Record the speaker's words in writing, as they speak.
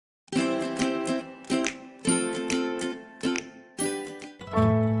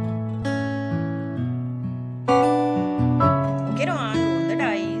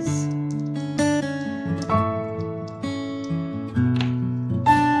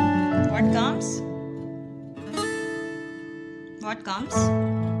comes? What comes?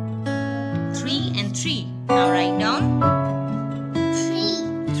 3 and 3. Now write down.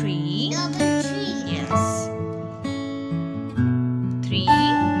 3. 3. Double 3. Yes. 3.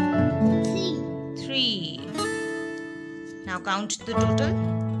 3. 3. Now count the total.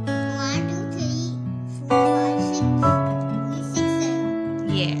 1, 2, 3, 4, 5, 6. 6, 7.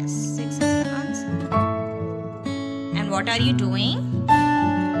 Yes, 6 is the answer. And what are you doing?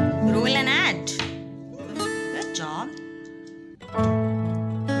 Roll and add. Good job.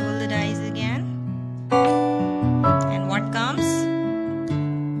 Roll the dice again. And what comes?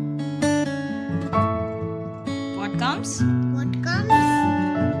 What comes? What comes?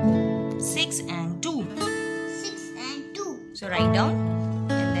 6 and 2. 6 and 2. So write down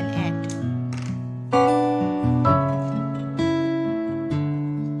and then add.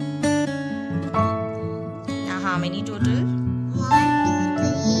 Now how many total? 1, 2,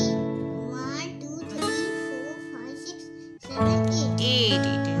 3. 1, 2, 3, 4, 5, 6, 7, 8. 8.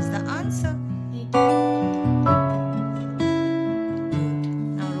 It is the answer. 8. Good.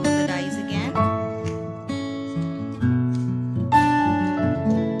 Now roll the dice again.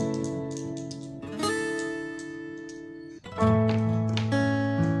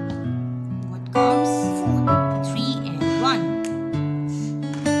 What comes? 4. 3 and 1.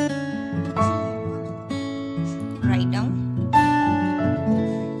 Write down.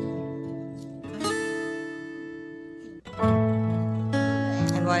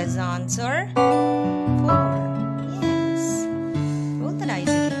 And what is the answer? 4. Yes. Roll the dice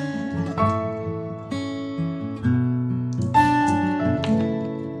again.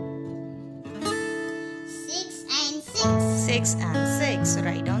 6 and 6. 6 and 6. So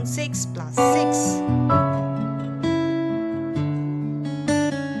write down 6 plus 6.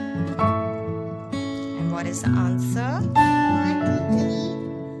 And what is the answer? 1, 2,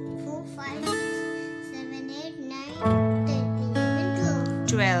 3, 4, 5, 6, 7, 8, 9, 10, 11, 12.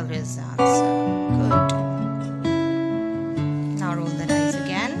 12 is the answer. Good. Now roll the dice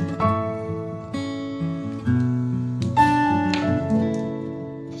again.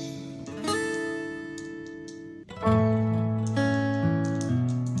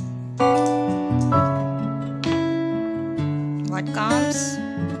 What comes?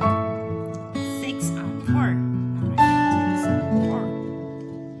 6 and 4. Now write down 6 and 4.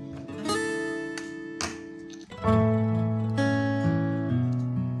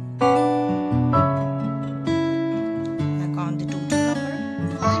 Now count the total number.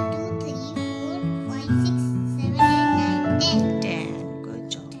 1, 2, 3, 4, 5, 6, 7, 8, 9, 10. 10. Good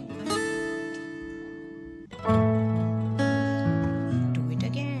job. Do it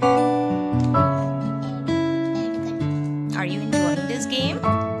again. Are you enjoying this game?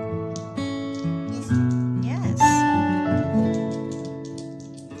 Yes.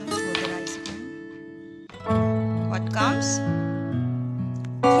 Roll the dice again. What comes?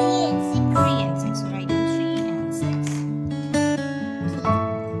 3 and 6. 3 and 6. So write down 3 and 6.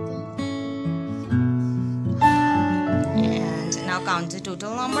 And now count the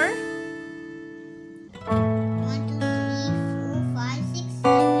total number.